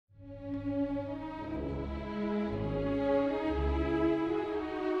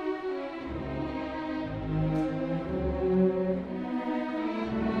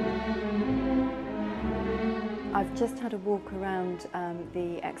I've just had a walk around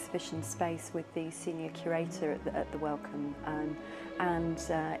the exhibition space with the senior curator at the Wellcome, and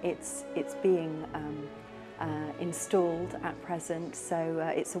it's being installed at present,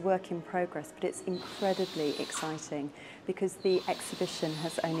 so it's a work in progress, but it's incredibly exciting because the exhibition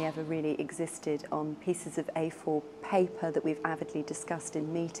has only ever really existed on pieces of A4 paper that we've avidly discussed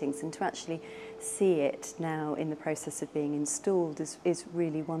in meetings, and to actually see it now in the process of being installed is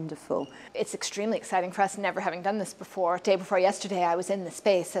really wonderful. It's extremely exciting for us, never having done this before. Day before yesterday I was in the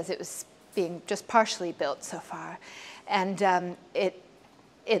space as it was being just partially built so far, and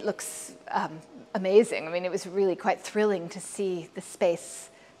it looks amazing. I mean, it was really quite thrilling to see the space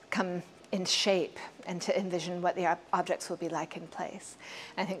come into shape and to envision what the objects will be like in place.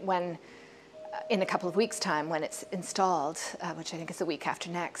 And I think when, in a couple of weeks' time, when it's installed, which I think is the week after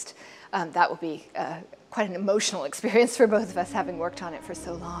next, that will be quite an emotional experience for both of us, having worked on it for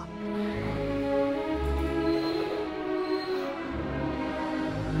so long.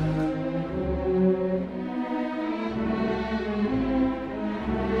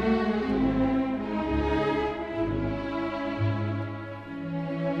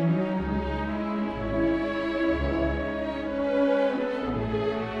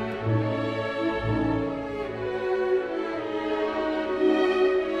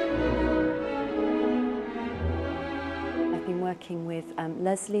 Working with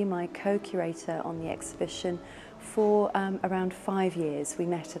Leslie, my co-curator on the exhibition, for around 5 years. We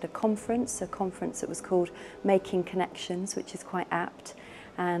met at a conference that was called Making Connections, which is quite apt,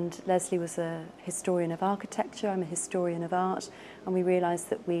 and Leslie was a historian of architecture, I'm a historian of art, and we realised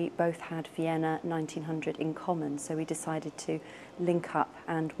that we both had Vienna 1900 in common, so we decided to link up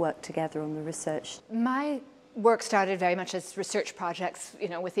and work together on the research. My work started very much as research projects, you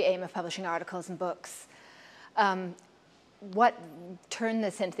know, with the aim of publishing articles and books. What turned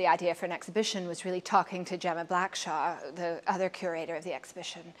this into the idea for an exhibition was really talking to Gemma Blackshaw, the other curator of the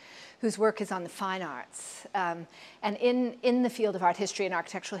exhibition, whose work is on the fine arts. And in the field of art history and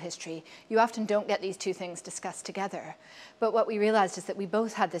architectural history, you often don't get these two things discussed together. But what we realized is that we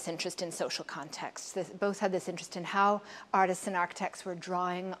both had this interest in social context, both had this interest in how artists and architects were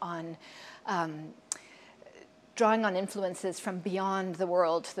drawing on influences from beyond the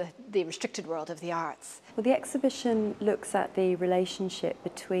world, the restricted world of the arts. Well, the exhibition looks at the relationship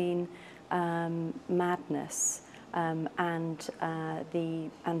between madness and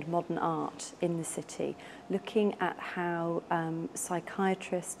modern art in the city, looking at how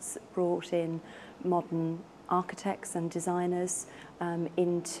psychiatrists brought in modern architects and designers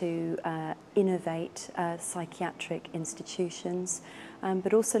into innovate psychiatric institutions,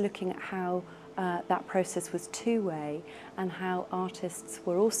 but also looking at how that process was two-way, and how artists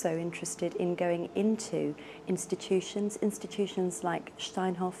were also interested in going into institutions like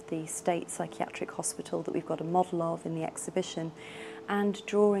Steinhoff, the state psychiatric hospital that we've got a model of in the exhibition, and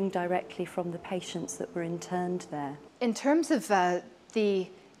drawing directly from the patients that were interned there. In terms of the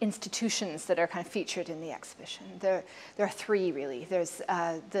institutions that are kind of featured in the exhibition, there are three really. There's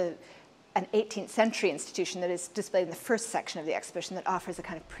an 18th century institution that is displayed in the first section of the exhibition that offers a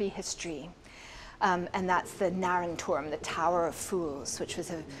kind of prehistory. And that's the Narrenturm, the Tower of Fools, which was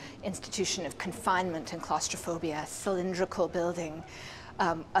an institution of confinement and claustrophobia, a cylindrical building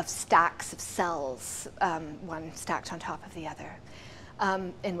of stacks of cells, one stacked on top of the other,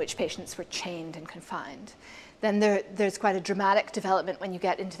 in which patients were chained and confined. Then there's quite a dramatic development when you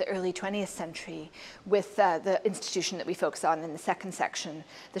get into the early 20th century with the institution that we focus on in the second section,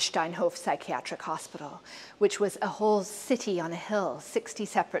 the Steinhoff Psychiatric Hospital, which was a whole city on a hill, 60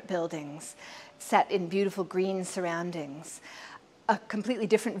 separate buildings, set in beautiful green surroundings, a completely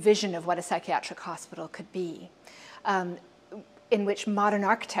different vision of what a psychiatric hospital could be, in which modern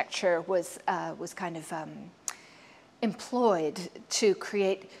architecture was kind of employed to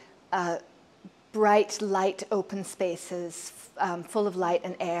create bright, light, open spaces, full of light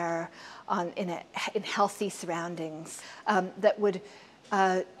and air, in healthy surroundings, that would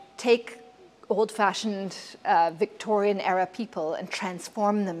take old-fashioned Victorian-era people and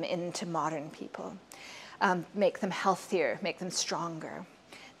transform them into modern people, make them healthier, make them stronger.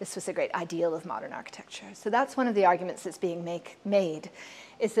 This was a great ideal of modern architecture. So that's one of the arguments that's being made,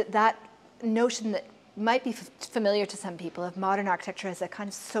 is that notion that might be familiar to some people of modern architecture as a kind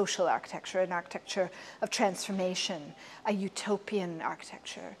of social architecture, an architecture of transformation, a utopian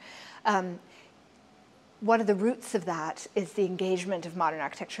architecture. One of the roots of that is the engagement of modern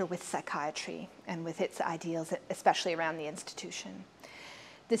architecture with psychiatry and with its ideals, especially around the institution.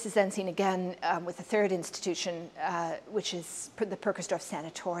 This is then seen again with the third institution, which is the Perkersdorf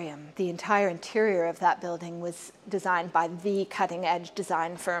Sanatorium. The entire interior of that building was designed by the cutting-edge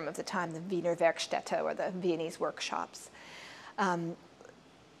design firm of the time, the Wiener Werkstätte, or the Viennese workshops.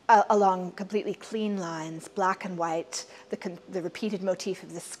 Along completely clean lines, black and white, the repeated motif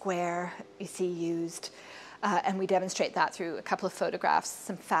of the square you see used. And we demonstrate that through a couple of photographs,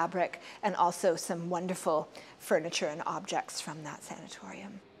 some fabric, and also some wonderful furniture and objects from that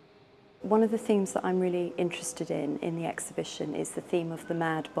sanatorium. One of the themes that I'm really interested in the exhibition is the theme of the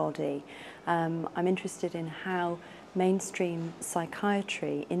mad body. I'm interested in how mainstream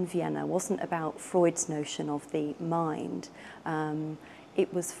psychiatry in Vienna wasn't about Freud's notion of the mind.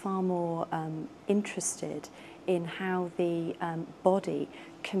 It was far more interested in how the body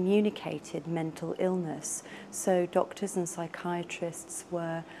communicated mental illness. So doctors and psychiatrists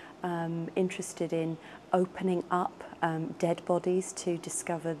were interested in opening up dead bodies to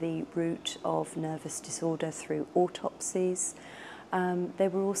discover the root of nervous disorder through autopsies. They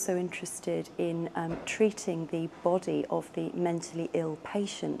were also interested in treating the body of the mentally ill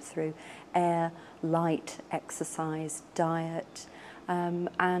patient through air, light, exercise, diet.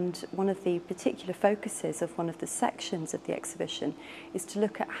 And one of the particular focuses of one of the sections of the exhibition is to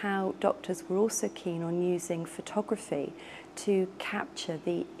look at how doctors were also keen on using photography to capture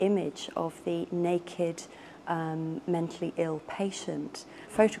the image of the naked, mentally ill patient.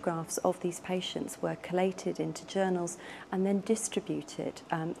 Photographs of these patients were collated into journals and then distributed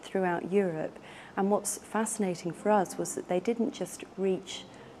throughout Europe. And what's fascinating for us was that they didn't just reach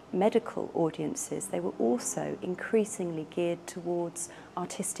medical audiences, they were also increasingly geared towards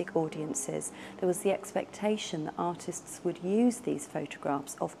artistic audiences. There was the expectation that artists would use these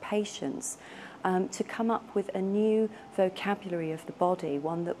photographs of patients to come up with a new vocabulary of the body,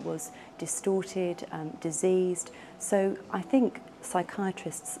 one that was distorted, diseased. So I think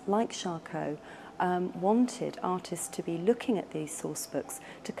psychiatrists like Charcot wanted artists to be looking at these source books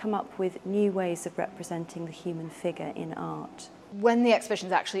to come up with new ways of representing the human figure in art. When the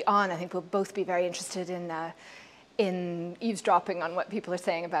exhibition's actually on, I think we'll both be very interested in eavesdropping on what people are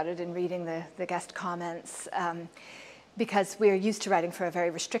saying about it and reading the guest comments, because we're used to writing for a very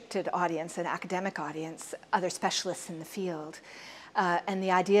restricted audience, an academic audience, other specialists in the field. And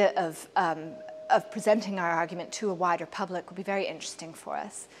the idea of presenting our argument to a wider public will be very interesting for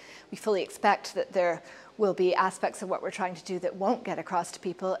us. We fully expect that there will be aspects of what we're trying to do that won't get across to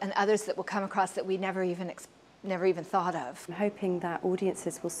people, and others that will come across that we never even thought of. I'm hoping that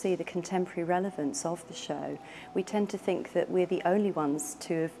audiences will see the contemporary relevance of the show. We tend to think that we're the only ones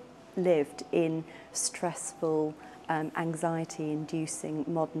to have lived in stressful, anxiety-inducing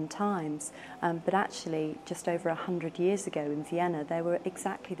modern times. But actually, just over 100 years ago in Vienna, there were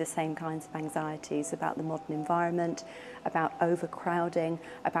exactly the same kinds of anxieties about the modern environment, about overcrowding,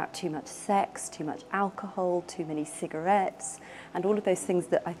 about too much sex, too much alcohol, too many cigarettes, and all of those things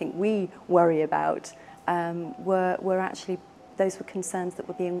that I think we worry about were actually, those were concerns that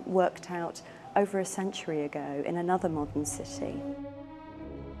were being worked out over a century ago in another modern city.